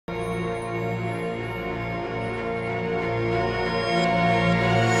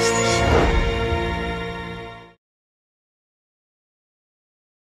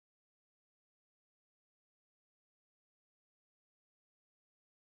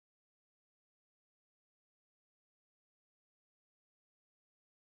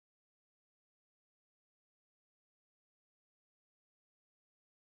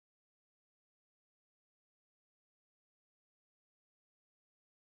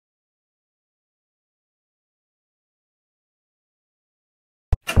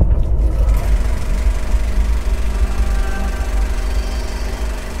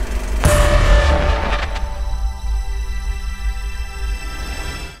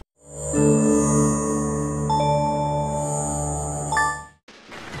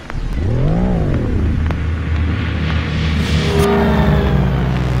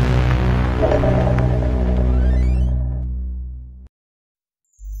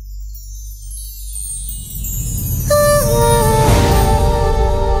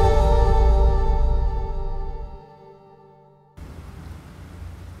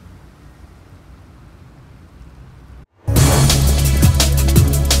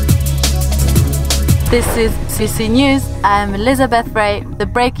This is CC News. I'm Elizabeth Ray. The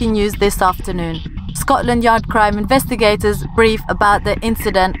breaking news this afternoon. Scotland Yard crime investigators brief about the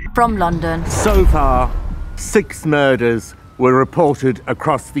incident from London. So far, 6 murders were reported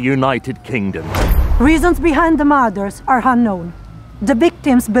across the United Kingdom. Reasons behind the murders are unknown. The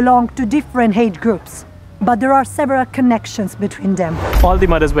victims belong to different age groups, but there are several connections between them. All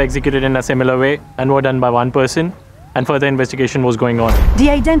the murders were executed in a similar way and were done by one person, and further investigation was going on. The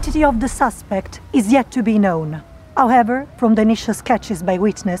identity of the suspect is yet to be known. However, from the initial sketches by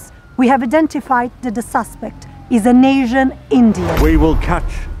witness, we have identified that the suspect is an Asian Indian. We will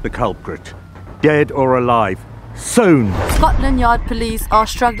catch the culprit, dead or alive, soon. Scotland Yard police are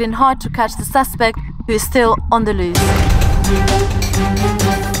struggling hard to catch the suspect, who is still on the loose.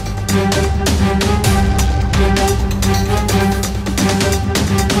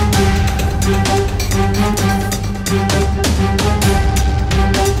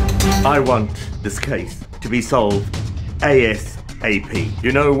 I want this case to be solved ASAP.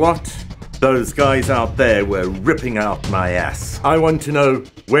 You know what? Those guys out there were ripping out my ass. I want to know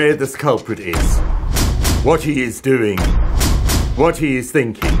where this culprit is, what he is doing, what he is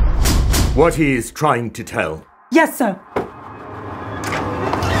thinking, what he is trying to tell. Yes, sir.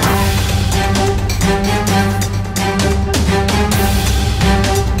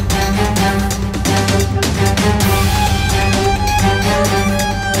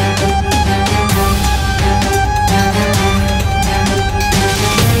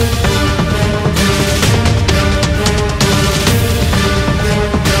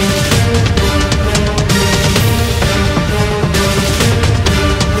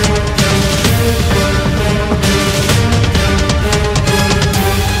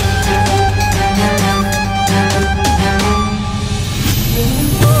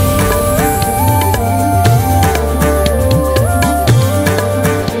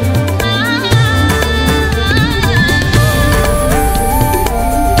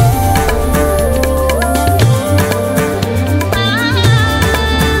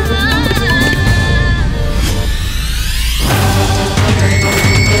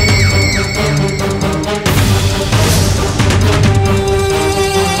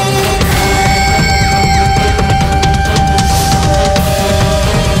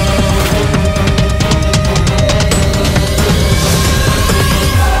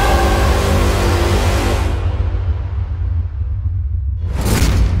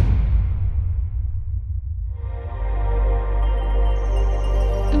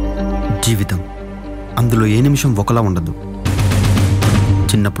 జీవితం అందులో ఏ నిమిషం ఒకలా ఉండదు.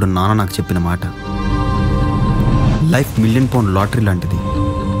 చిన్నప్పుడు నాన్న నాకు చెప్పిన మాట, లైఫ్ £1,000,000 లాటరీ లాంటిది.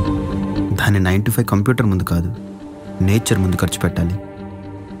 దాన్ని 9 to 5 కంప్యూటర్ ముందు కాదు, నేచర్ ముందు ఖర్చు పెట్టాలి.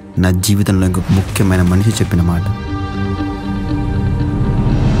 నా జీవితంలో ఇంకొక ముఖ్యమైన మనిషి చెప్పిన మాట.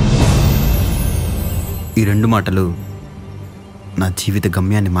 ఈ 2 మాటలు నా జీవిత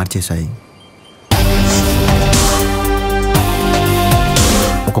గమ్యాన్ని మార్చేశాయి.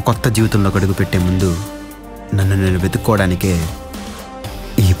 ఒక కొత్త జీవితంలో అడుగు పెట్టే ముందు నన్ను నేను వెతుక్కోవడానికే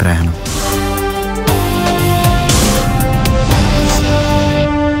ఈ ప్రయాణం.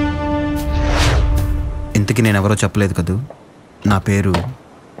 ఇంతకీ నేనెవరో చెప్పలేదు కదూ. నా పేరు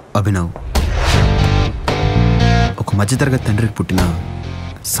అభినవ్. ఒక మధ్యతరగతి తండ్రికి పుట్టిన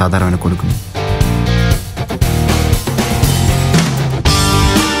సాధారణమైన కొడుకుని.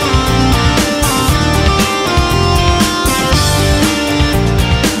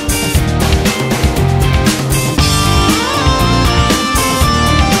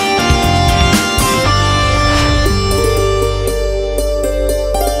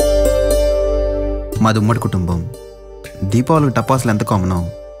 మాది ఉమ్మడి కుటుంబం. దీపావళికి టపాసులు ఎంత కామనో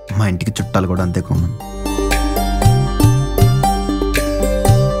మా ఇంటికి చుట్టాలు కూడా అంతే కామన్.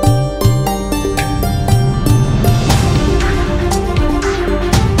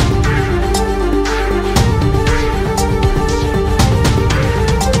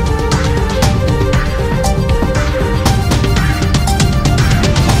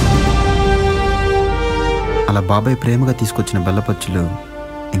 అలా బాబాయ్ ప్రేమగా తీసుకొచ్చిన బెల్లపచ్చులు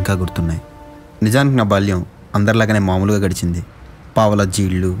ఇంకా గుర్తున్నాయి. నిజానికి నా బాల్యం అందరిలాగానే మామూలుగా గడిచింది. పావల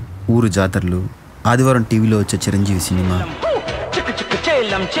జీళ్ళు, ఊరు జాతరలు, ఆదివారం టీవీలో వచ్చే చిరంజీవి సినిమా,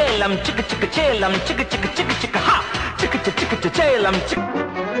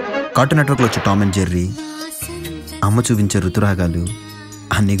 కార్టూన్ నెట్వర్క్లో వచ్చే టామ్ అండ్ జెర్రీ, అమ్మ చూపించే ఋతురాగాలు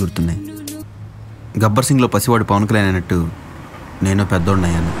అన్నీ గుర్తున్నాయి. గబ్బర్ సింగ్లో పసివాడు పవన్ కళ్యాణ్ అయినట్టు నేను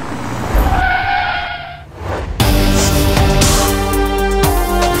పెద్దోడినయ్యాను.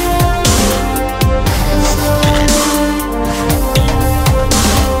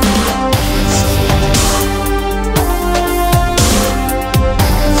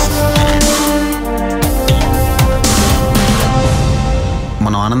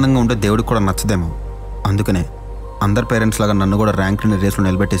 ఆనందంగా ఉంటే దేవుడికి కూడా నచ్చదేమో. అందుకనే అందరు పేరెంట్స్ లాగా నన్ను కూడా ర్యాంక్ని రేస్లో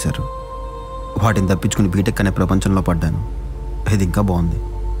నిలబెట్టేశారు. వాటిని తప్పించుకుని బీటెక్ అనే ప్రపంచంలో పడ్డాను. ఇది ఇంకా బాగుంది.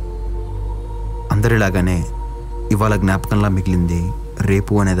 అందరిలాగానే ఇవాళ జ్ఞాపకంలా మిగిలింది,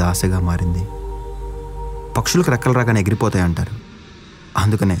 రేపు అనేది ఆశగా మారింది. పక్షులకు రెక్కలు రాగానే ఎగిరిపోతాయి అంటారు.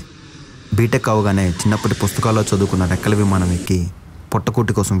 అందుకనే బీటెక్ అవగానే చిన్నప్పటి పుస్తకాల్లో చదువుకున్న రెక్కల విమానం ఎక్కి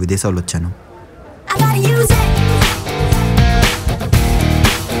పొట్టకూటి కోసం విదేశాలు వచ్చాను.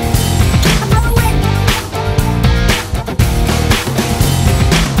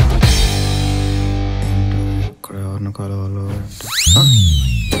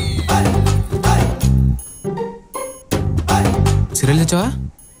 సీరియల్ తెచ్చావా?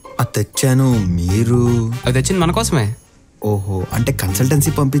 అది తెచ్చాను. మీరు? అది తెచ్చింది మన కోసమే. ఓహో, అంటే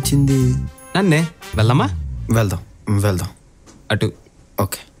కన్సల్టెన్సీ పంపించింది నన్నే. వెళ్దామా? వెళ్దాం వెళ్దాం. అటు.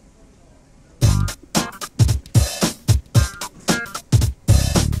 ఓకే.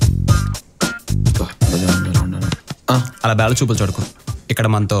 అలా బేల చూపులు చూడకు. ఇక్కడ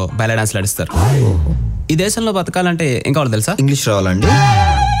మనతో బేలా డాన్స్లు ఆడిస్తారు. ఈ దేశంలో బతకాలంటే ఇంకా వాళ్ళు తెలుసా? ఇంగ్లీష్ రావాలండి?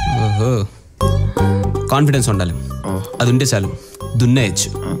 ఓహో, కాన్ఫిడెన్స్ ఉండాలి. అది ఉంటే చాలు, దున్నేయచ్చు.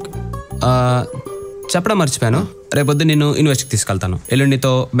 చెప్పడం మర్చిపోయాను, రేపొద్దు నేను యూనివర్సిటీకి తీసుకెళ్తాను.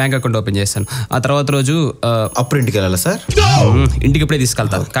 ఎల్లుండితో బ్యాంక్ అకౌంట్ ఓపెన్ చేస్తాను. ఆ తర్వాత రోజు అప్పుడు ఇంటికి వెళ్ళాలా సార్? ఇంటికి ఇప్పుడే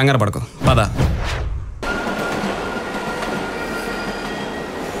తీసుకెళ్తాను, కంగారు పడకు. పద.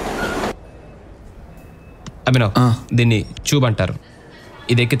 అభినవ్, దీన్ని ట్యూబ్ అంటారు.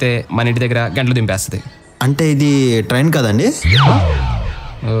 ఇది ఎక్కితే మన ఇంటి దగ్గర గంటలు దింపేస్తుంది. అంటే ఇది ట్రైన్ కదండి?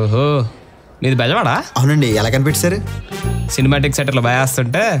 ఓహో, నీది బెజవాడా? అవునండి. ఎలా కనిపెట్టారు? సినిమాటిక్ సెటర్లో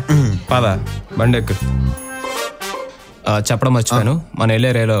బాగేస్తుంటే పద బండి ఎక్కు. చెప్పడం మర్చిపోయాను, మన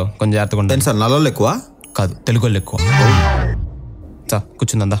వెళ్ళే రేలో కొంచెం జాగ్రత్తగా ఉంటుంది సార్. నల్లోళ్ళు ఎక్కువ కాదు, తెలుగు వాళ్ళు ఎక్కువ.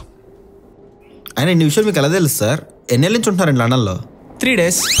 కూర్చుందా? అయినా ఇన్ని విషయాలు మీకు ఎలా తెలుసు సార్? ఎన్నేళ్ళ నుంచి ఉంటున్నారండి లండన్లో? 3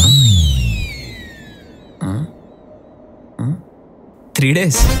 days. 3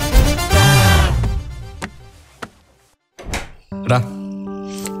 days. రా,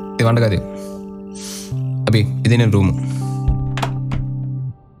 ఇది వంట గది. అభి, ఇది నేను రూము.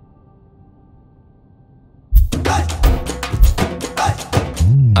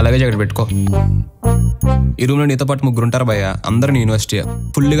 అలాగే జాకెట్ పెట్టుకో. ఈ రూమ్లో నీతో పాటు 3 ఉంటారు భయ్య. అందరూ నీ యూనివర్సిటీ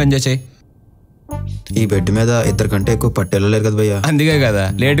ఫుల్గా ఎంజాయ్ చేయి. ఈ బెడ్ మీద 2 కంటే ఎక్కువ పట్టెళ్ళలేరు కదా భయ్య. అందుకే కదా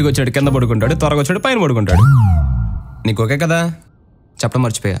లేట్గా వచ్చాడు కింద పడుకుంటాడు, త్వరగా వచ్చాడు పైన పడుకుంటాడు. నీకు ఓకే కదా? చెప్పడం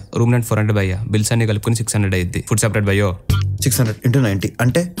మర్చిపోయా, రూమ్ రెంట్ 400 భయ్య. బిల్స్ అన్ని కలుపుకొని 600 అయ్యింది. Food separate భయ్యో. 600 × 90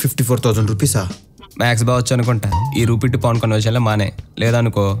 అంటే 54,000 రూపీసా? మ్యాక్స్ బావచ్చు అనుకుంటా. ఈ రూపీ టు పౌండ్ కన్వర్షన్లో మానే.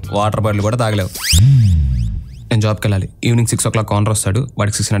 లేదనుకో వాటర్ బాటిల్ కూడా తాగలేవు. నేను జాబ్కి వెళ్ళాలి. ఈవినింగ్ 6 o'clock కానర్ వస్తాడు.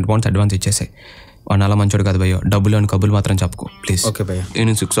 వాడికి 600 pounds అడ్వాన్స్ ఇచ్చేసాయి. వాడు అలా మంచోడు కాదు భయ్యో. డబ్బులు అని కబులు మాత్రం చెప్పుకో ప్లీజ్. ఓకే భయ్య.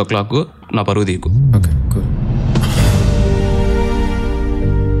 ఈవినింగ్ 6 o'clock నా పరువు తీయకు. Okay, cool.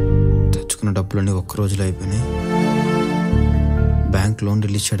 తెచ్చుకున్న డబ్బులన్నీ ఒక్క రోజులో అయిపోయినాయి. బ్యాంక్ లోన్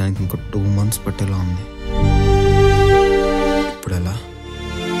రిలీజ్ చేయడానికి ఇంకో 2 months పట్టేలా ఉంది. ఇప్పుడు ఎలా?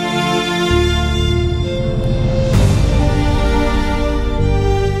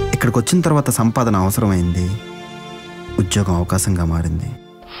 ఇక్కడికి వచ్చిన తర్వాత సంపాదన అవసరమైంది, ఉద్యోగం అవకాశంగా మారింది.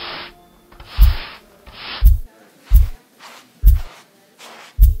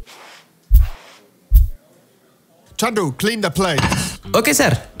 Chandu, clean the plate. Okay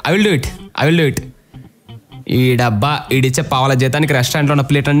sir, I will do it. ఈ డబ్బా ఈడిచ్చే పావుల జీతానికి రెస్టారెంట్లో ఉన్న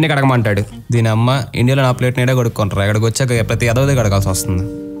ప్లేట్ అన్నీ కడగమంటాడు. దీని అమ్మ ఇండియాలో నా ప్లేట్ నీడే కొడుకుంటారు. ఇక్కడికి వచ్చాక ప్రతి ఎదవదే కడగాల్సి వస్తుంది.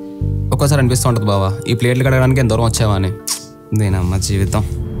 ఒక్కోసారి అనిపిస్తూ ఉంటుంది బావా, ఈ ప్లేట్లు కడగడానికి ఎంత దూరం వచ్చావా అని. దీని అమ్మ జీవితం.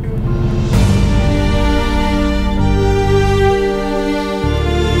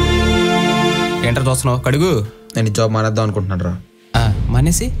 ఏంటర్ చూస్తున్నావు? కడుగు. నేను ఈ జాబ్ మానేద్దాం అనుకుంటున్నాను రా.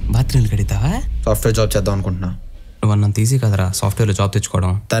 మానేసి బాత్రూమ్లు కడుగుతావా? సాఫ్ట్వేర్ జాబ్ చేద్దాం అనుకుంటున్నా. నువ్వు అన్నంత ఈజీ కదరా సాఫ్ట్వేర్లో జాబ్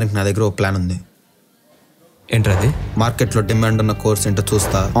తెచ్చుకోవడం. దానికి నా దగ్గర ఒక ప్లాన్ ఉంది. ఏంటది? మార్కెట్లో డిమాండ్ ఉన్న కోర్స్ ఏంటో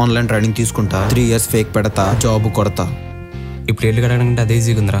చూస్తా, ఆన్లైన్ ట్రైనింగ్ తీసుకుంటా, 3 years ఫేక్ పెడతా, జాబ్ కొడతా. ఈ ప్లేట్లు కడగడానికి అదే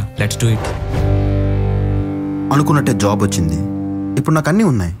ఈజీగా ఉందిరా. Let's do it. అనుకున్నట్టే జాబ్ వచ్చింది. ఇప్పుడు నాకు అన్నీ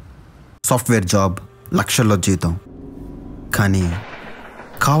ఉన్నాయి. సాఫ్ట్వేర్ జాబ్, లక్షల్లో జీతం. కానీ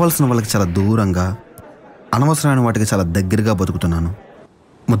కావాల్సిన వాళ్ళకి చాలా దూరంగా, అనవసరమైన వాటికి చాలా దగ్గరగా బతుకుతున్నాను.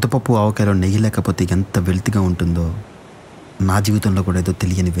 ముద్దపప్పు ఆవకాయలో నెయ్యి లేకపోతే ఎంత వెలితిగా ఉంటుందో నా జీవితంలో కూడా ఏదో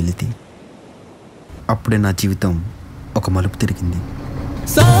తెలియని వెలితి. అప్పుడే నా జీవితం ఒక మలుపు తిరిగింది.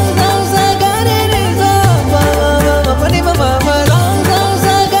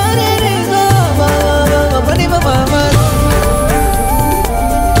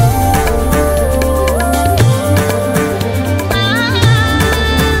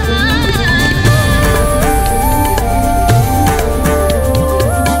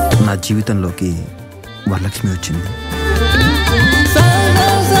 నా జీవితంలోకి వరలక్ష్మి వచ్చింది.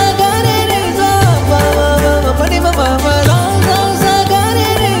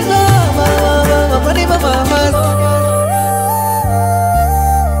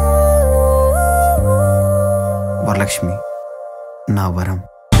 వరలక్ష్మి నా వరం.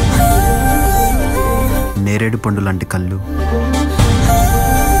 నేరేడు పండు లాంటి కళ్ళు,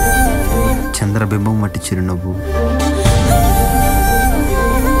 చంద్రబింబం వంటి చిరునవ్వు.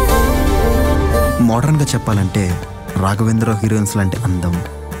 మోడర్న్గా చెప్పాలంటే రాఘవేంద్ర హీరోయిన్స్ లాంటి అందం,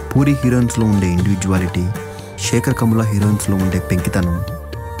 పూరి హీరోయిన్స్లో ఉండే ఇండివిజువాలిటీ, శేఖర్ కమల హీరోయిన్స్లో ఉండే పెంకితనం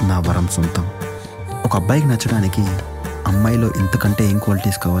నా వరం సొంతం. ఒక అబ్బాయికి నచ్చడానికి అమ్మాయిలో ఇంతకంటే ఏం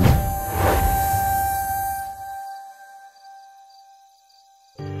క్వాలిటీస్ కావాలి?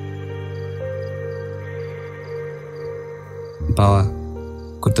 బావా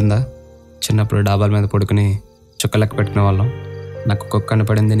గుర్తుందా, చిన్నప్పుడు డాబాల మీద పడుకుని చుక్క లెక్క పెట్టుకునే వాళ్ళం. నాకు కుక్క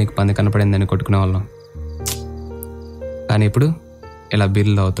కనపడింది, నీకు పంది కనపడింది అని కొట్టుకునే వాళ్ళం. కానీ ఇప్పుడు ఇలా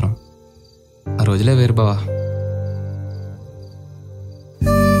బీర్లు అవుతున్నాం. ఆ రోజులే వేరు బావా.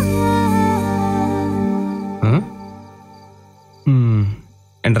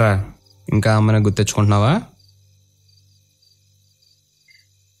 ఏంట్రా ఇంకా అమ్మని గుర్తెచ్చుకుంటున్నావా?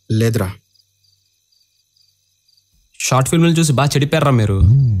 లేదురా. షార్ట్ ఫిల్మ్లు చూసి బాగా చెడిపోయారా మీరు.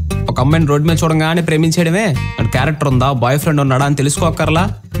 ఒక అమ్మాయిని రోడ్డు మీద చూడంగానే ప్రేమించేయడమే. అంటే క్యారెక్టర్ ఉందా, బాయ్ ఫ్రెండ్ ఉన్నాడా అని తెలుసుకోకర్లా.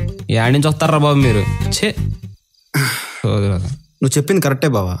 యాడ్ నుంచి వస్తారా బాబు మీరు? ఛే, నువ్వు చెప్పింది కరెక్టే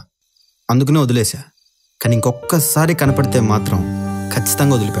బావా, అందుకనే వదిలేసా. కానీ ఇంకొక్కసారి కనపడితే మాత్రం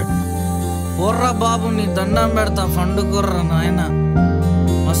ఖచ్చితంగా వదిలిపెట్టు. ఓర్రా బాబు, నీ దండం పెడతా, ఫండు కుర్రా నాయన.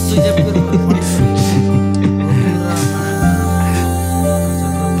 మస్తు చెప్పి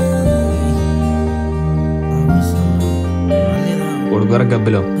ఒడుగొర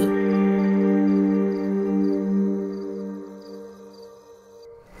గబ్బిలో.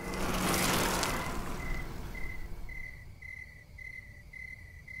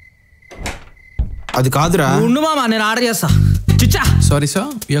 అది కాదురా. ఉండు మామా, నేను ఆర్డర్ చేస్తా. చిచ్చా, సారీ సార్,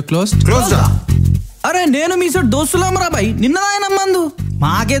 యూఆర్ క్లోజ్డ్. అరే నేను మీ సెట్ దోస్తులమ్మరా బాయ్. నిన్న ఆయన మందు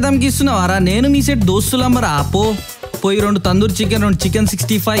మాకే దమ్కి ఇస్తున్నావారా? నేను మీ సెట్ దోస్తులమ్మరా. పోయి 2 తందూరి చికెన్, 2 చికెన్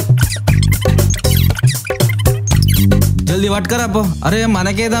 65 జల్దీ పట్టుకరా పో. అరే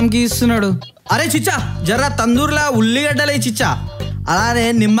మనకే దమ్కి ఇస్తున్నాడు. అరే చిచ్చా, జర్రా తందూరులా ఉల్లిగడ్డలే చిచ్చా. అలానే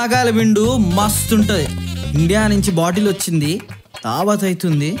నిమ్మకాయల విండు మస్తు ఉంటుంది. ఇండియా నుంచి బాటిల్ వచ్చింది, తావత్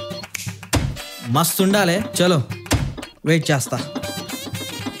అవుతుంది, మస్తు ఉండాలి. చలో వెయిట్ చేస్తా.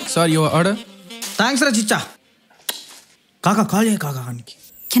 Sir your order. థ్యాంక్స్ రా చిచ్చా. కాకా కాల్ చేయ కాకా.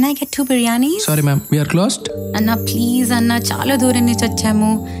 Can I get 2 biryanis? Sorry ma'am, we are closed. అన్నా ప్లీజ్ అన్నా, చాలా దూరం నుంచి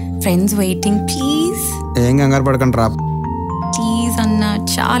వచ్చాము. Friends waiting, please. ఏం కంగారు పడకండి రా. ప్లీజ్ అన్నా,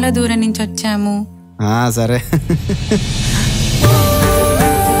 చాలా దూరం నుంచి వచ్చాము. సరే.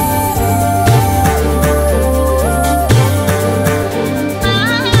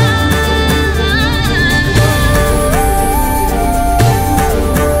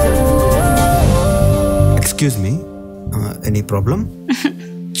 Excuse me, any problem?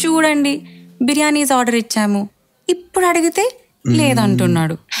 చూడండి, బిర్యానీస్ ఆర్డర్ ఇచ్చాము, ఇప్పుడు అడిగితే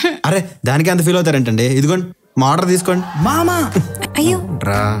లేదంటున్నాడు. అరే దానికి అంత ఫీల్ అవుతారేంటండి? ఇదిగోండి మా ఆర్డర్ తీసుకోండి. మామా అయ్యో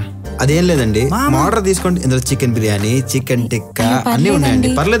రా, అదేం లేదండి, మా ఆర్డర్ తీసుకోండి. ఇందులో చికెన్ బిర్యానీ, చికెన్ టిక్కా అన్నీ ఉన్నాయండి.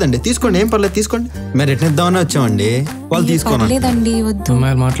 పర్లేదండి, తీసుకోండి, ఏం పర్లేదు, తీసుకోండి. మేము రిటర్న్ ఇద్దామని వచ్చామండి, వాళ్ళు తీసుకోండి. లేదండి వద్దు.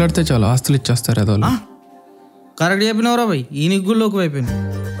 మీరు మాట్లాడితే చాలా ఆస్తులు ఇచ్చేస్తారు ఏదో. కరెక్ట్ చెప్పినవరా బాయ్, ఈ నిగ్గుల్లోకి అయిపోయింది.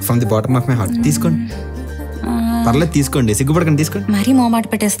 From the bottom of my heart తీసుకోండి. పర్లేదు తీసుకోండి, సిగ్గుపడకండి, తీసుకోండి. మరీ మోమాట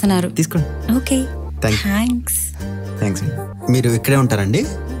పెట్టేస్తున్నారు. తీసుకోండి. Okay thanks. థ్యాంక్స్. మీరు ఇక్కడే ఉంటారండి?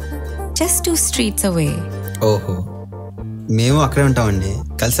 Just 2 streets away. ఓహో, మేము అక్కడే ఉంటామండి,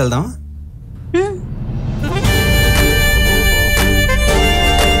 కలిసి వెళ్దాం.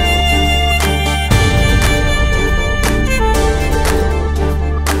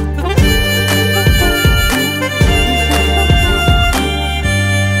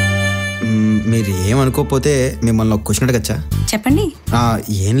 మీరు ఏమనుకోకపోతే మిమ్మల్ని ఒక క్వశ్చన్ అడగచ్చా? చెప్పండి.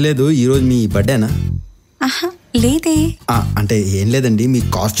 ఏం లేదు, ఈరోజు మీ బర్త్డేనా? ఆహా లేదే. అంటే ఏం లేదండి, మీ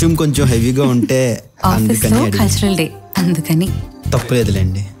కాస్ట్యూమ్ కొంచెం హెవీగా ఉంటే అందుకని. కల్చరల్ డే అందుకని.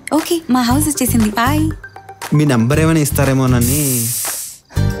 తప్పులేదులేండి. ఓకే, మా హౌస్ వచ్చేసింది, బాయ్. మీ నంబర్ ఏమైనా ఇస్తారేమోనని.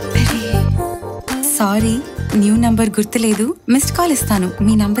 సారీ, న్యూ నంబర్ గుర్తులేదు, మిస్డ్ కాల్ ఇస్తాను,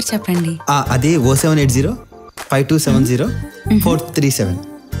 మీ నంబర్ చెప్పండి. అది 07805270437.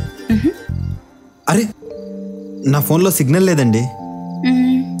 అరే నా ఫోన్లో సిగ్నల్ లేదండి.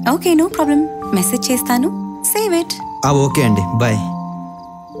 ఓకే, నో ప్రాబ్లం, మెసేజ్ చేస్తాను, సేవ్ ఇట్. ఓకే అండి, బాయ్.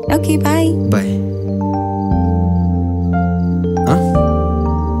 Okay bye. బాయ్.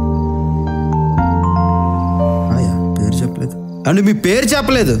 పేరు చెప్పలేదు అండి, మీ పేరు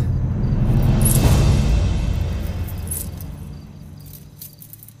చెప్పలేదు.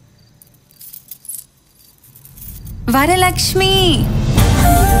 వరలక్ష్మి.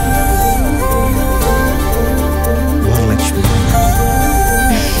 వరలక్ష్మి.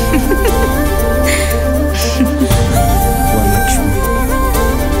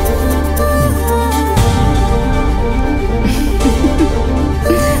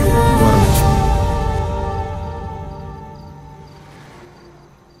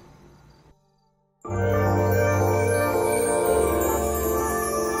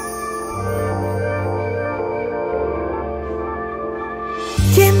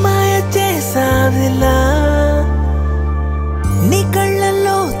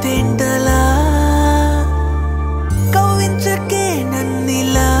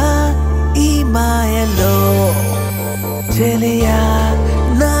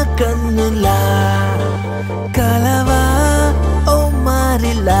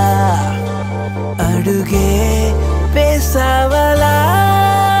 అడుగే వేసావలా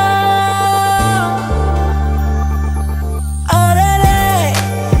అరరే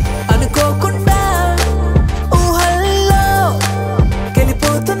అనుకోకుండా ఊహల్లో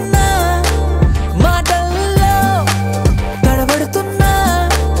గెలిపోతున్నా మాటల్లో తడబడుతున్నా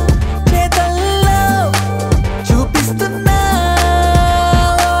చేతల్లో చూపిస్తున్నా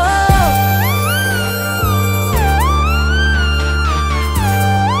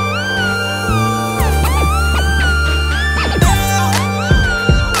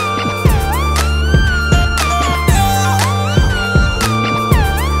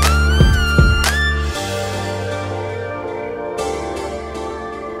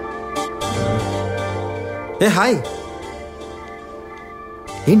ఏ హాయ్,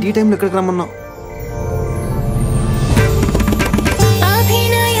 ఏంటి ఈ టైంలో ఎక్కడికి రమ్మన్నావు?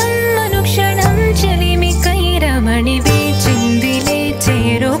 అభినయం అనుక్షణం చెలిమికై రమణి వేచిందిలే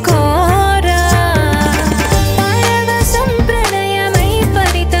చేరుకోరా పరవశం ప్రణయమై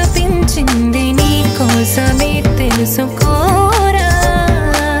పరితపించింది నీ కోసమే తెలుసుకోరా.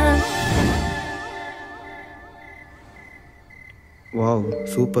 వావ్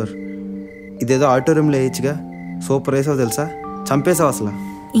సూపర్, ఇదేదో ఆడిటోరియంలో వేయచ్చుగా. సూపర్ వేసావు తెలుసా, చంపేసావు అసలు.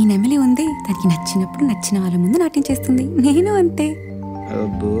 ఈ నెమలి ఉంది, దానికి నచ్చినప్పుడు నచ్చిన వాళ్ళ ముందు నాట్యం చేస్తుంది. నేను అంతే.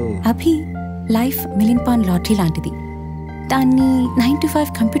 అభి లైఫ్ మిలియన్ పౌండ్ లాటరీ లాంటిది. దాన్ని 9 to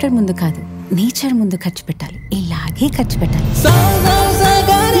 5 కంప్యూటర్ ముందు కాదు, నేచర్ ముందు ఖర్చు పెట్టాలి. ఇలాగే ఖర్చు పెట్టాలి.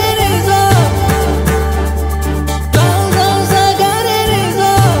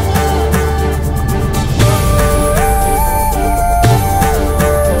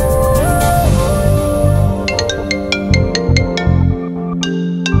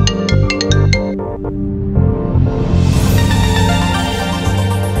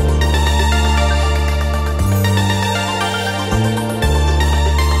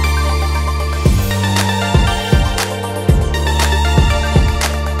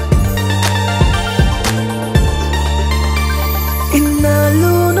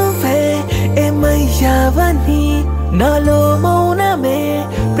 నాలో మౌనమే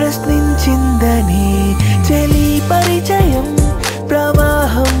ప్రశ్నించిందని చెలి పరిచయం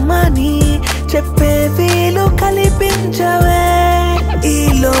ప్రవాహం అని చెప్పే వీలు కల్పించవే. ఈ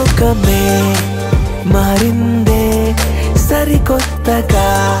లోకమే మారిందే సరికొత్తగా,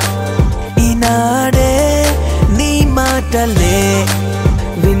 ఈనాడే నీ మాటలే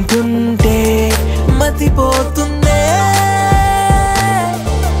వింటుంటే మతిపోతుందే.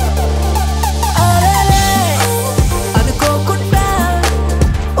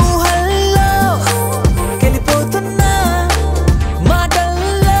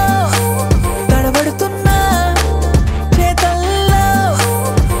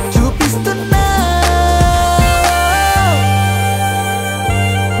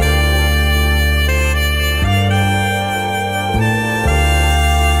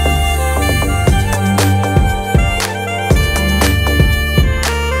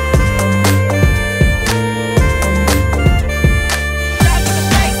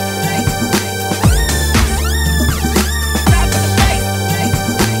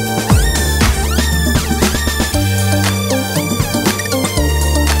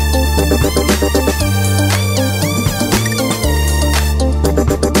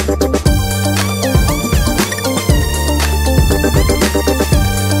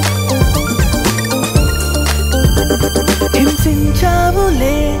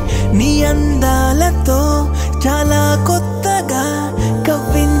 నీ అందాలతో చాలా కొత్తగా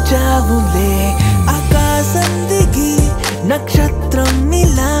కవ్వించావులే. ఆకాశం దిగి నక్షత్రం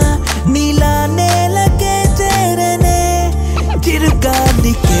ఇలా నీలా నేలకే చేరనే.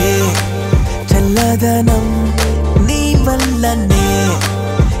 చిరుగాలికే చల్లదనం నీ వల్లనే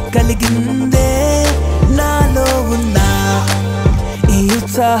కలిగిందే. నాలో ఉన్న ఈ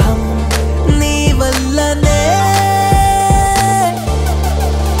ఉత్సాహం నీ వల్లనే.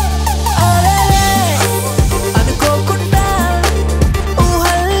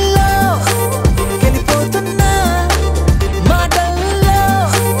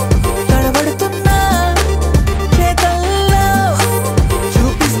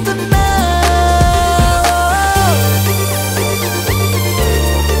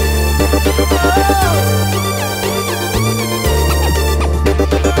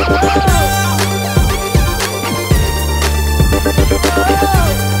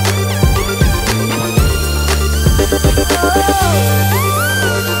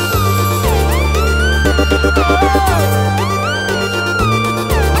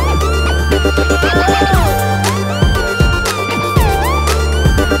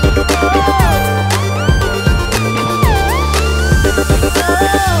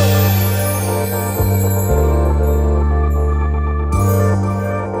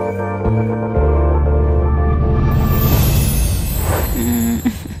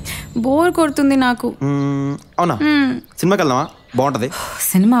 నాకు. అవునా? సినిమాకి వెళ్దామా? బాగుంటది.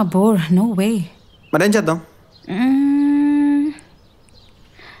 Cinema bore, no way. మరేం చేద్దాం?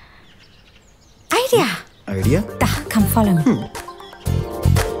 Idea come follow me.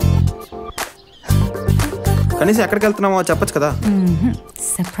 కనీసం ఎక్కడికి వెళ్తున్నామో చెప్పచ్చు కదా.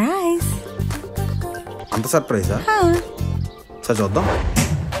 సర్ప్రైజ్. అంత సర్ప్రైజా? సార్ చూద్దాం.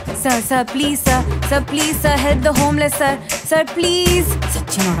 Sir please sir please sir help the homeless sir please.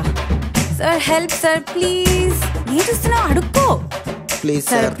 సచ్చినోడా. Sir help sir please. ఏం చూస్తున్నావు? అడుక్కో. Please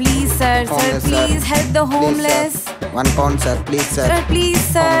sir please sir please help the homeless. £1 sir please sir. Please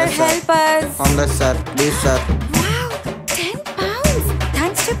sir help us. Homeless sir please sir. Wow, £10.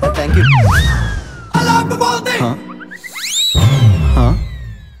 Thanks చెప్పు. Thank you.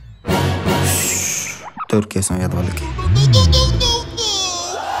 దొరికేసాం యాదవాళ్ళకి.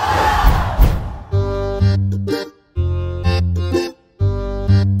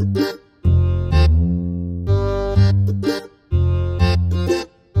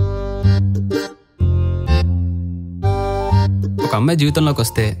 ఒక అమ్మాయి జీవితంలోకి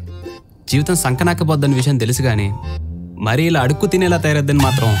వస్తే జీవితం సంకనాకపోద్దని విషయం తెలుసు కానీ మరీ ఇలా అడుక్కు తినేలా తయారద్దని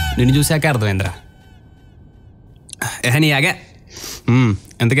మాత్రం నిన్ను చూశాకే అర్థమైందిరా. నీ ఆగా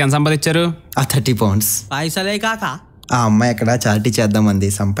ఎంతకీ ఎంత సంపాదించారు? £30. పైసలే కాక ఆ అమ్మాయి ఎక్కడ చారిటీ చేద్దామంది.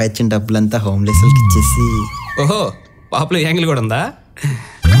 సంపాదించిన డబ్బులంతా హోమ్లెస్ వాళ్ళకి ఇచ్చేసి. ఓహో, పాపలో యాంగిల్ కూడా ఉందా?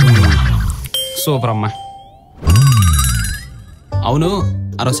 సూపర్ అమ్మా. అవును,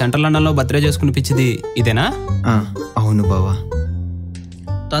 ఆ సెంట్రల్ లండన్లో బర్త్డే చేసుకుని పిచ్చిది ఇదేనా? అవును బావా.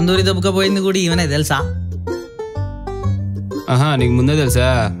 తందూరి దెబ్బకపోయింది కూడా ఈమెనే తెలుసా? ఆహా, నీకు ముందే తెలుసా?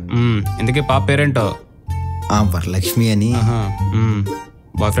 ఇంతకీ పాప పేరేంటో? వరలక్ష్మి అని.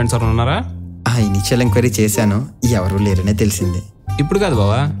 బాయ్ ఫ్రెండ్స్ ఎవరు ఉన్నారా? ఇనిషియల్ ఎంక్వైరీ చేశాను, ఎవరు లేరనే తెలిసింది. ఇప్పుడు కాదు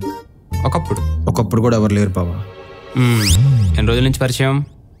బావా, ఒకప్పుడు కూడా ఎవరు లేరు బావా. ఎన్ని రోజుల నుంచి పరిచయం?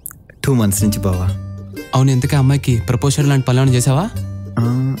 2 months నుంచి బావా. అవును, ఎందుకే అమ్మాయికి ప్రపోజల్ లాంటి పనులు చేసావా?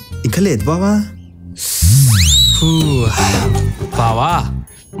 ఇంకా లేదు బావా. బావా,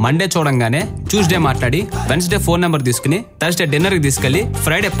 మండే చూడంగానే ట్యూస్డే మాట్లాడి, వెన్స్డే ఫోన్ నెంబర్ తీసుకుని, థర్స్డే డిన్నర్కి తీసుకెళ్ళి,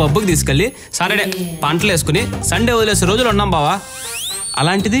 ఫ్రైడే పబ్కి తీసుకెళ్ళి, సాటర్డే పంటలు వేసుకుని, సండే వదిలేసే రోజులు ఉన్నాం బావా.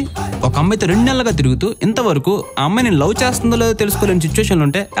 అలాంటిది ఒక అమ్మాయితో 2 నెలలుగా తిరుగుతూ ఇంతవరకు ఆ అమ్మాయి నేను లవ్ చేస్తుందో లేదో తెలుసుకోలేని సిచ్యువేషన్లు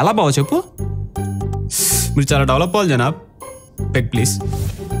ఉంటే ఎలా బావా చెప్పు? మీరు చాలా డెవలప్ అవ్వాలి జనాబ్. Peg please.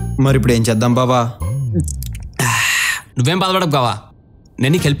 మరి ఇప్పుడు ఏం చేద్దాం బావా? నువ్వేం బాధపడకు బావా,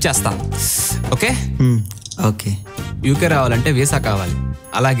 నేను నీకు హెల్ప్ చేస్తా. Okay okay. యూకే రావాలంటే వీసా కావాలి.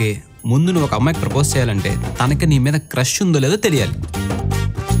 అలాగే ముందు నువ్వు ఒక అమ్మాయికి ప్రపోజ్ చేయాలంటే తనకి నీ మీద క్రష్ ఉందో లేదో తెలియాలి.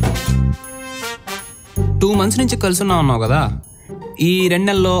 2 months నుంచి కలిసి ఉన్నావు కదా, ఈ 2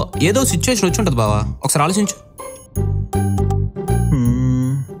 నెలల్లో ఏదో సిచ్యువేషన్ వచ్చి ఉంటుంది బావా, ఒకసారి ఆలోచించు.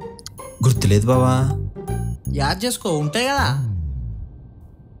 గుర్తులేదు బావా. యాద్ చేసుకో, ఉంటాయి కదా.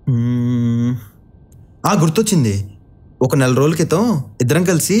 గుర్తొచ్చింది. ఒక 4 రోజుల క్రితం ఇద్దరం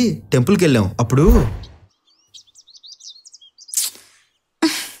కలిసి టెంపుల్కి వెళ్ళాం. అప్పుడు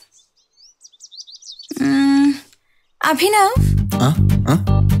అభినవ్.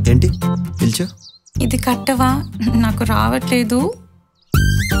 ఏంటి పిలిచా? ఇది కట్టవా? నాకు రావట్లేదు.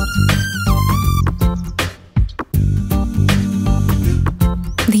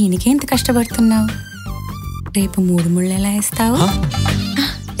 దీనికి ఎంత కష్టపడుతున్నావు? రేపు 3 ముళ్ళు ఎలా వేస్తావు?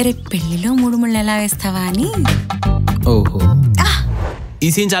 రేపు పెళ్లిలో 3 ముళ్ళు ఎలా వేస్తావా అని. ఓహో, ఈ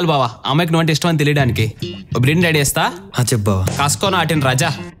సీన్ చాలు బావా, అమ్మాయికి నువ్వు అంటే ఇష్టం అని తెలియడానికి. బ్రెయిన్ రెడీ చేస్తా. చెప్పావా? కాసుకోను ఆటిని రాజా.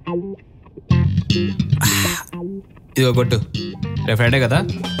 ఇదిగో కొట్టు. రేపు ఫ్రైడే కదా,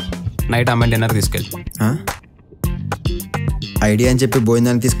 నైట్ అమ్మాయి డిన్నర్ తీసుకెళ్ళి. ఐడియా అని చెప్పి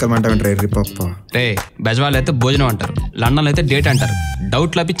భోజనాన్ని తీసుకెళ్ళమంటావు రే పప్ప. రే బెజవాళ్ళు అయితే భోజనం అంటారు, లండన్లో అయితే డేట్ అంటారు.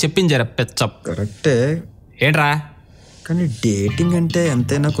 డౌట్లు అవి చెప్పించారా పెచ్చప్. కరెక్టే ఏంట్రా, కానీ డేటింగ్ అంటే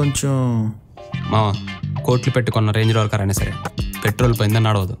ఎంతైనా కొంచెం. మామ, కోట్లు పెట్టుకున్న రేంజ్ రోవర్ కార్ అయినా సరే పెట్రోల్ పోయిందని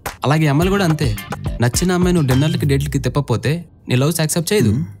నడవదు. అలాగే అమ్మాయిలు కూడా అంతే. నచ్చిన అమ్మాయి నువ్వు డిన్నర్లకి డేట్లకి తిప్పపోతే నీ లవ్స్ యాక్సెప్ట్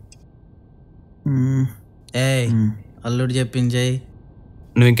చేయదు. అల్లుడు చెప్పించేయి.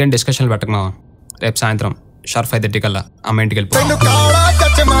 నువ్వు ఇంకేం డిస్కషన్లు పెట్టకు మామ. రేపు సాయంత్రం షార్ప్ 5:30 కల్లా అమ్మ ఇంటికి వెళ్ళిపో.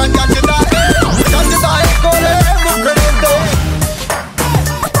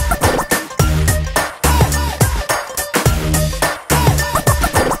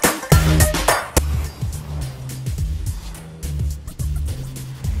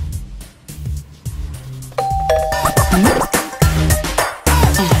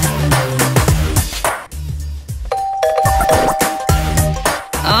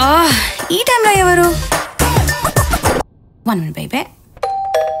 ఈ టైంలో ఎవరు? 1 minute baby.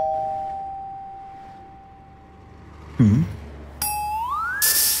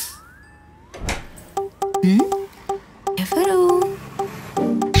 ఎవరు?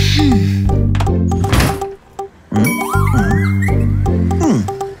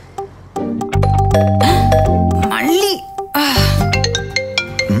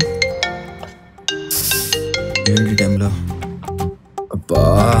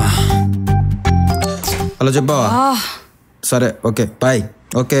 హలో చెప్పావా? సరే ఓకే బాయ్.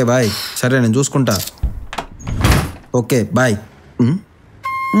 Okay bye. సరే నేను చూసుకుంటా. Okay bye.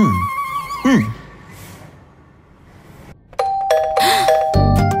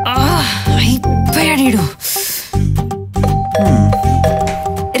 అయిపోయాడు.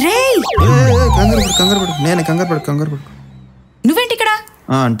 కంగారు పడు. నేనే కంగారు పడు. నువ్వేంటి ఇక్కడ?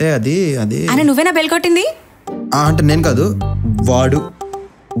 అంటే అది అని నువ్వేనా బెల్ కొట్టింది? అంటే నేను కాదు,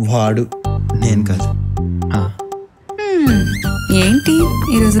 వాడు నేను కాదు. ఏంటి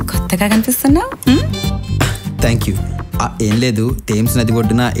ఈరోజు కొత్తగా కనిపిస్తున్నా? Thank you. ఏం లేదు, థేమ్స్ నది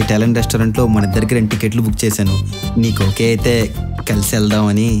ఒడ్డున ఇటాలియన్ రెస్టారెంట్లో మన ఇద్దరికి 2 టికెట్లు బుక్ చేశాను. నీకు ఓకే అయితే కలిసి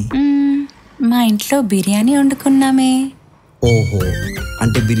వెళ్దామని. మా ఇంట్లో బిర్యానీ వండుకున్నామే. ఓహో,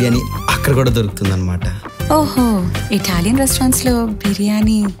 అంటే బిర్యానీ అక్కడ కూడా దొరుకుతుందన్నమాట. ఓహో, ఇటాలియన్ రెస్టారెంట్స్ లో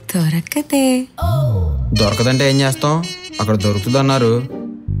బిర్యానీ దొరకదంటే ఏం చేస్తాం, అక్కడ దొరుకుతుంది అన్నారు.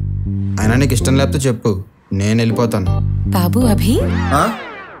 అయినా నీకు ఇష్టం లేకపోతే చెప్పు, నేను వెళ్ళిపోతాను. బాబు అభి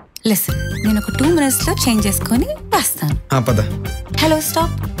లిసన్, నేను ఒక 2 minutes లో చేంజ్ చేసుకొని వస్తాను. పద. హలో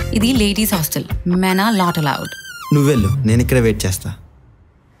స్టాప్, ఇది ladies hostel, men are not allowed. నువ్వెళ్ళు, నేను ఇక్కడ వెయిట్ చేస్తా.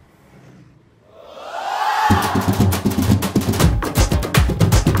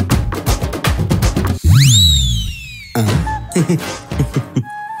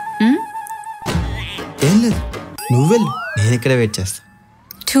 ఏం లేదు, నువ్వెళ్ళు, నేను ఇక్కడ వెయిట్ చేస్తా.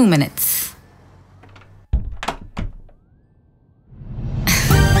 2 minutes.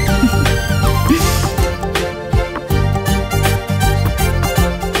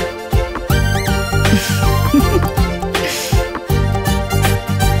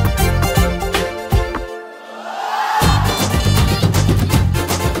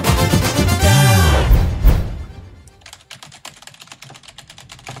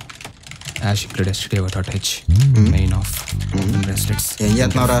 ఏం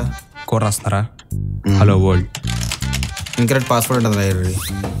చేస్తున్నావురా? కోడ్ రాస్తున్నారా? Hello world. ఇంకరెక్ట్ పాస్వర్డ్ ఉంటుంది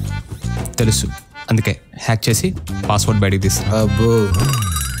తెలుసు, అందుకే హ్యాక్ చేసి పాస్వర్డ్ బయటికి తీస్తున్నా. అబ్బో,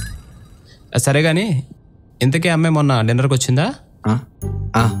 సరే కానీ ఇంతకీ అమ్మాయి మొన్న డిన్నర్కి వచ్చిందా?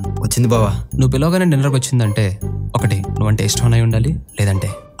 వచ్చింది బావా. నువ్వు పిలవగానే డిన్నర్కి వచ్చిందంటే ఒకటి, నువ్వంటే ఇష్టం అయి ఉండాలి,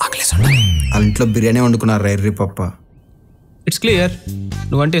 లేదంటే ఆకలేసి ఉండాలి. వాళ్ళ ఇంట్లో బిర్యానీ వండుకున్నారు రైర్రీ పప్ప. ఇట్స్ క్లియర్,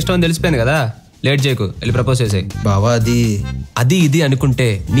 నువ్వంటే ఇష్టం అని తెలిసిపోయింది కదా, లేట్ చేయకు, వెళ్ళి ప్రపోజ్ చేసాయి. బావా అది ఇది అనుకుంటే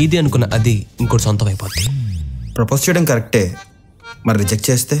నీది అనుకున్న అది ఇంకోటి సొంతం అయిపోద్ది. ప్రపోజ్ చేయడం కరెక్టే, మరి రిజెక్ట్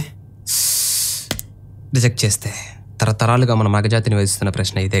చేస్తే తరతరాలుగా మన మగజాతిని వేస్తున్న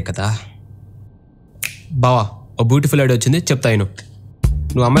ప్రశ్న ఇదే కదా. బావా, ఓ బ్యూటిఫుల్ ఐడియా వచ్చింది, చెప్తాను.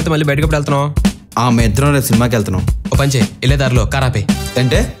 నువ్వు అమ్మాయితో మళ్ళీ బయటకు వెళ్తున్నావు? మేము ఇద్దరం రేపు సినిమాకి వెళ్తున్నాం. ఓ పంచే, వెళ్ళే దారిలో కారాపే.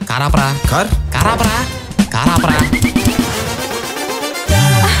 అంటే కారాపరా? కారాపరా.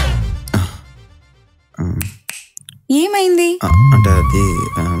 ఏమైంది? అంటే అది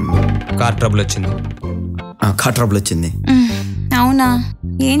కార్ ట్రబుల్ వచ్చింది. అవునా,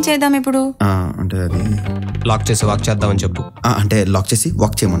 ఏం చేద్దాం ఇప్పుడు? అంటే అది లాక్ చేసి వాక్ చేద్దామని చెప్పు. అంటే లాక్ చేసి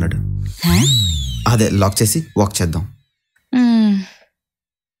వాక్ చేయమన్నాడు. అదే లాక్ చేసి వాక్ చేద్దాం.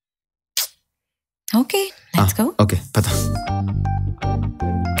 Okay, let's go. ఓకే పద.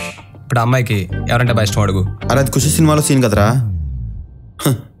 ఇప్పుడు అమ్మాయికి ఎవరంటే బాగా ఇష్టం అడుగు. అరే అది ఖుషి సినిమాలో సీన్ కదరా.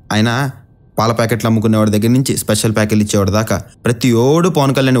 అయినా పాల ప్యాకెట్లు అమ్ముకునేవాడి దగ్గర నుంచి స్పెషల్ ప్యాకెట్లు ఇచ్చేవాడు దాకా ప్రతి ఓడు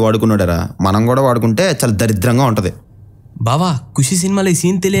పవన్ కళ్యాణ్ వాడుకున్నాడరా. మనం కూడా వాడుకుంటే చాలా దరిద్రంగా ఉంటది. బావా, ఖుషి సినిమాలో ఈ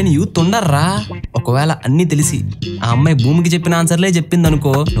సీన్ తెలియని యూత్ ఉండర్రా. ఒకవేళ అన్నీ తెలిసి ఆ అమ్మాయి భూమికి చెప్పిన ఆన్సర్లే చెప్పింది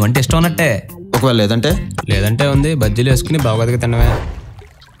అనుకో, నువ్వంటే ఇష్టం అన్నట్టే. ఒకవేళ లేదంటే ఉంది, బజ్జీలు వేసుకుని బాగోదుగా తిన్నవే.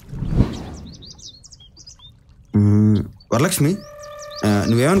 వరలక్ష్మి,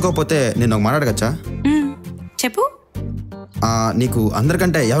 నువ్వేమనుకోకపోతే నేను ఒక మాట్లాడగచ్చా? చెప్పు. నీకు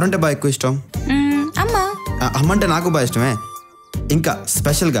అందరికంటే ఎవరంటే బాగా ఎక్కువ ఇష్టం? అమ్మ అంటే నాకు బాగా ఇష్టమే. ఇంకా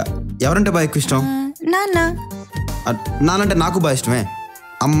స్పెషల్గా ఎవరంటే బాగా ఎక్కువ ఇష్టం? నాన్నంటే నాకు బాగా ఇష్టమే.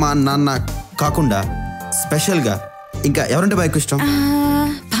 అమ్మ నాన్న కాకుండా స్పెషల్గా ఇంకా ఎవరంటే బాగా ఎక్కువ ఇష్టం?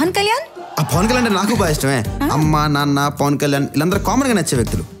 పవన్ కళ్యాణ్. పవన్ కళ్యాణ్ అంటే నాకు బాగా ఇష్టమే. అమ్మ నాన్న పవన్ కళ్యాణ్ వీళ్ళందరూ కామన్గా నచ్చే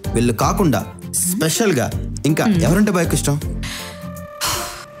వ్యక్తులు. వీళ్ళు కాకుండా స్పెషల్గా ఇంకా ఎవరంటే బాగా ఎక్కువ ఇష్టం?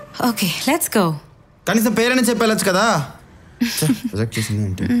 Okay, let's go. కనీసం పేరైనా చెప్పేళ్ళచ్చు కదా.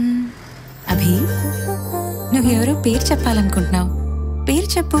 అభి, నువ్వు ఎవరో పేరు చెప్పాలనుకుంటున్నావు, పేరు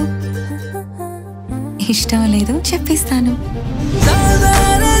చెప్పు. ఇష్టం లేదు చెప్పిస్తాను.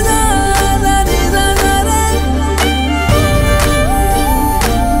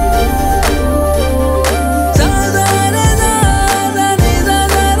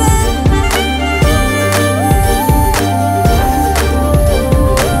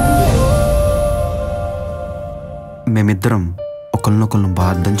 మేమిద్దరం ఒకరినొకరిని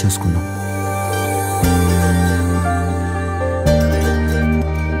బాగా అర్థం చేసుకున్నాం.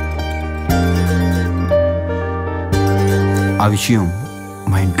 ఆ విషయం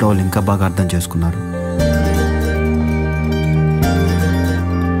మా ఇంట్లో వాళ్ళు ఇంకా బాగా అర్థం చేసుకున్నారు.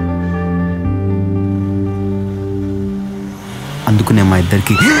 అందుకు నేను మా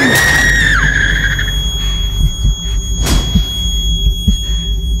ఇద్దరికి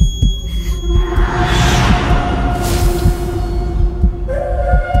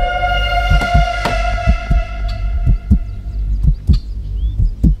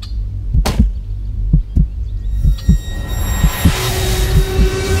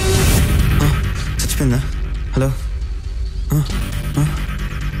చచ్చిపోయిందా? హలో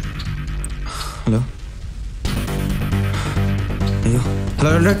హలో అయ్యో hello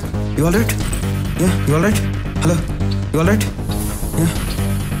alright you alright yeah you alright hello you alright yeah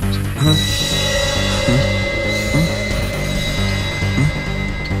hello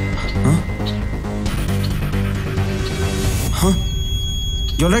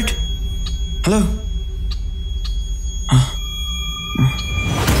you alright hello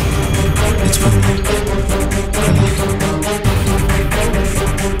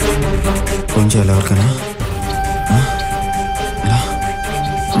phone చేయాలి ఎవరికైనా?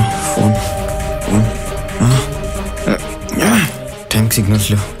 ఫోన్ టైంకి సిగ్నల్స్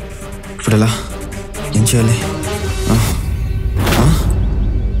లేవు. ఇప్పుడు ఎలా? ఏం చేయాలి?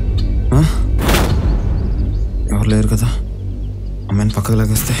 ఎవరు లేరు కదా. అమ్మాయిని పక్కకు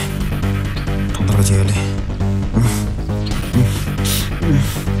లాగేస్తే తొందరగా చేయాలి.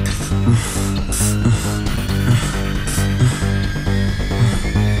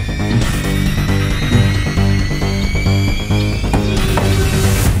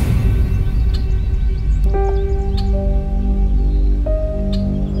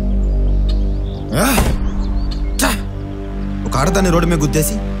 ఆడదాన్ని రోడ్డు మీద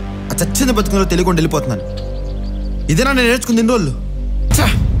గుద్దేసి ఆ చచ్చిన బతుకులో తెలియకుండా వెళ్ళిపోతున్నాను. ఇదేనా నేను నేర్చుకుంది ఇన్ని రోజులు?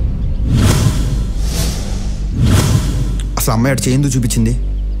 అసలు అమ్మాయి అటు చేయిందు చూపించింది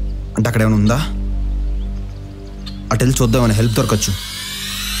అంటే అక్కడ ఏమైనా ఉందా? అటు వెళ్ళి చూద్దామని హెల్ప్ దొరకచ్చు.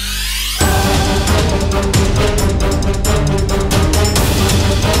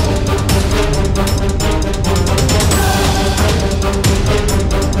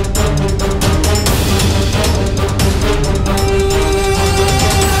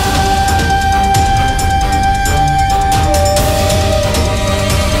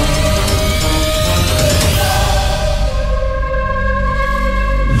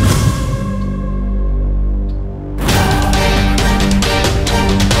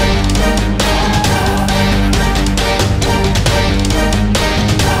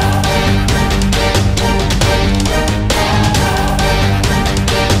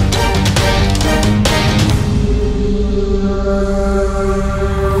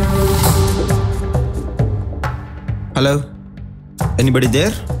 Hello anybody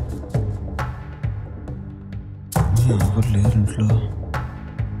there? ఎవరు లేరు ఇంట్లో.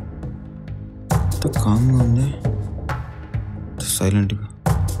 కామ్గా ఉంది, సైలెంట్గా.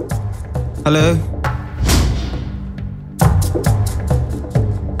 హలో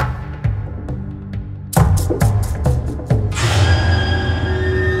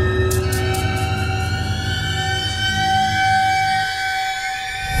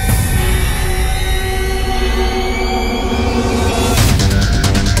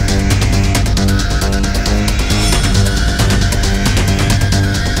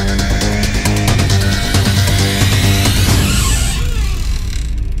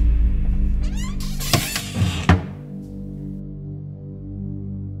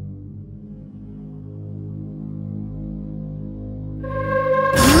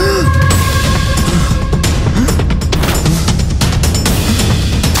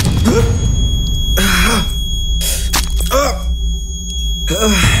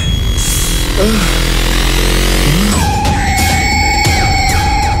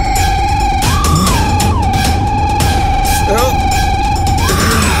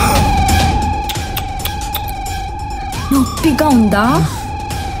నొప్పిగా ఉందా?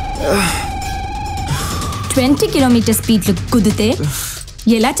 20 కిలోమీటర్ స్పీడ్లు కుదితే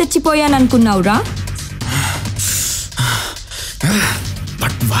ఎలా చచ్చిపోయాననుకున్నావురా?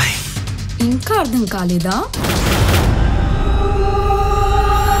 ఇంకా అర్థం కాలేదా?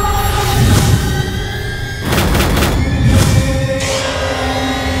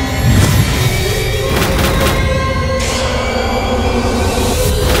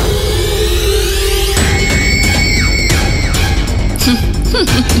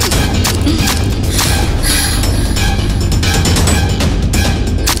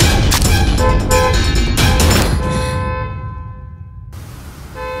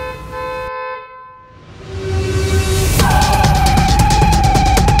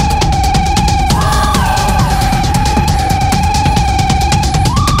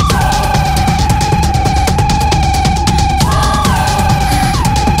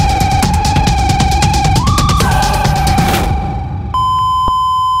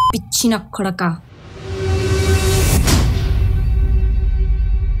 సచ్చిన కొడక.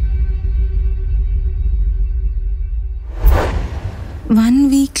 వన్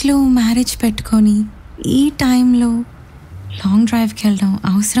వీక్లో మ్యారేజ్ పెట్టుకొని ఈ టైంలో లాంగ్ డ్రైవ్కి వెళ్ళడం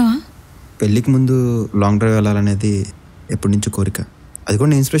అవసరమా? పెళ్ళికి ముందు లాంగ్ డ్రైవ్ వెళ్ళాలనేది ఎప్పటి నుంచో కోరిక. అది కూడా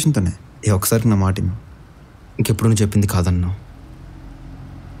నేను ఇన్స్పిరేషన్తోనే. ఒకసారి నా మాట ఇంకెప్పుడు నువ్వు చెప్పింది కాదన్నావు.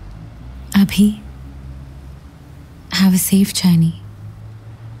 అభి, have a safe journey.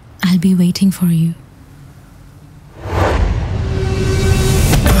 I'll be waiting for you.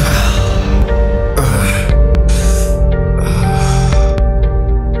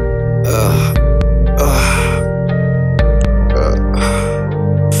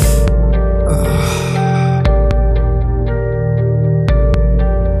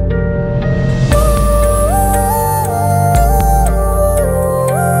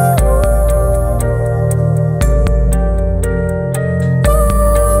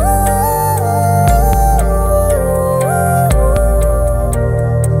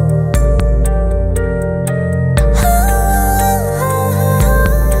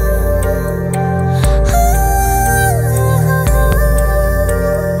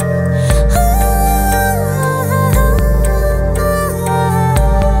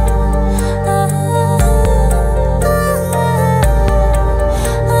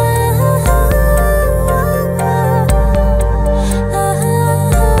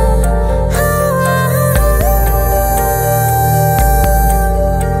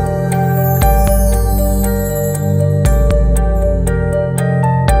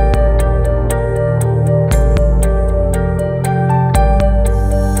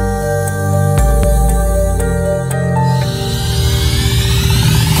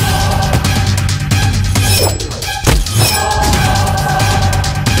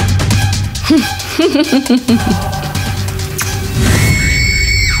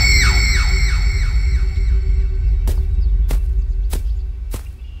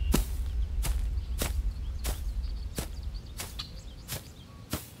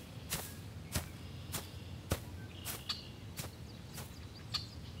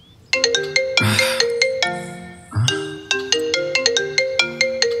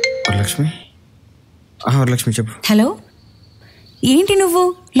 Varalakshmi చెప్పు. హలో, ఏంటి నువ్వు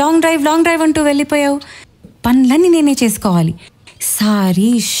లాంగ్ డ్రైవ్ అంటూ వెళ్ళిపోయావు? పనులన్నీ నేనే చేసుకోవాలి. సారీ,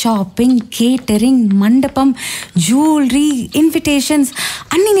 షాపింగ్, కేటరింగ్, మండపం, జ్యువెలరీ, ఇన్విటేషన్స్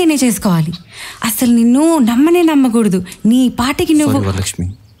అన్నీ నేనే చేసుకోవాలి. అసలు నిన్ను నమ్మకూడదు. నీ పాటికి నువ్వు. వరలక్ష్మి,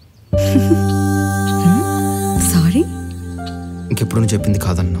 సారీ. ఇంకెప్పుడు నువ్వు చెప్పింది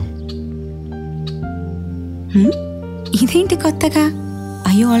కాదన్నావు. ఇదేంటి కొత్తగా?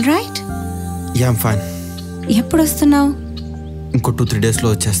 Are you all right? Yeah, I'm fine. ఎప్పుడు వస్తున్నావు? ఇంకో 2-3 డేస్లో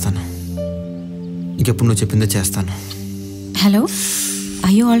వచ్చేస్తాను. ఇంకెప్పుడు నువ్వు చెప్పిందే చేస్తాను. Hello,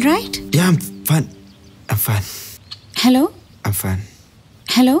 are you all right? Yeah, I'm fine. Hello, I'm fine.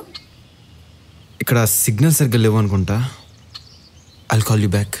 Hello. ఇక్కడ సిగ్నల్ సరిగ్గా లేవు అనుకుంటా. I'll call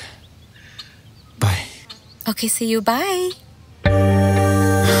you back. Bye. Okay, see you. Bye.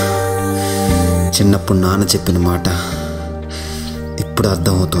 చిన్నప్పుడు నాన్న చెప్పిన మాట ఇప్పుడు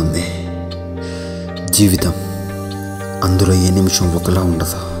అర్థమవుతుంది. జీవితం అందులో ఏ నిమిషం ఒకలా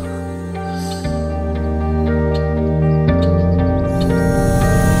ఉండదు.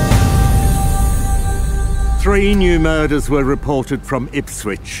 Three new murders were reported from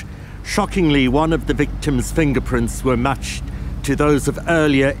Ipswich. Shockingly, one of the victims' fingerprints were matched to those of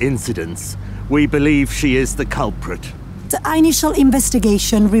earlier incidents. We believe she is the culprit. The initial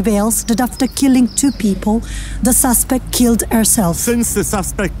investigation reveals that after killing 2 people, the suspect killed herself. Since the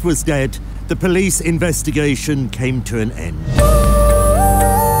suspect was dead, the police investigation came to an end.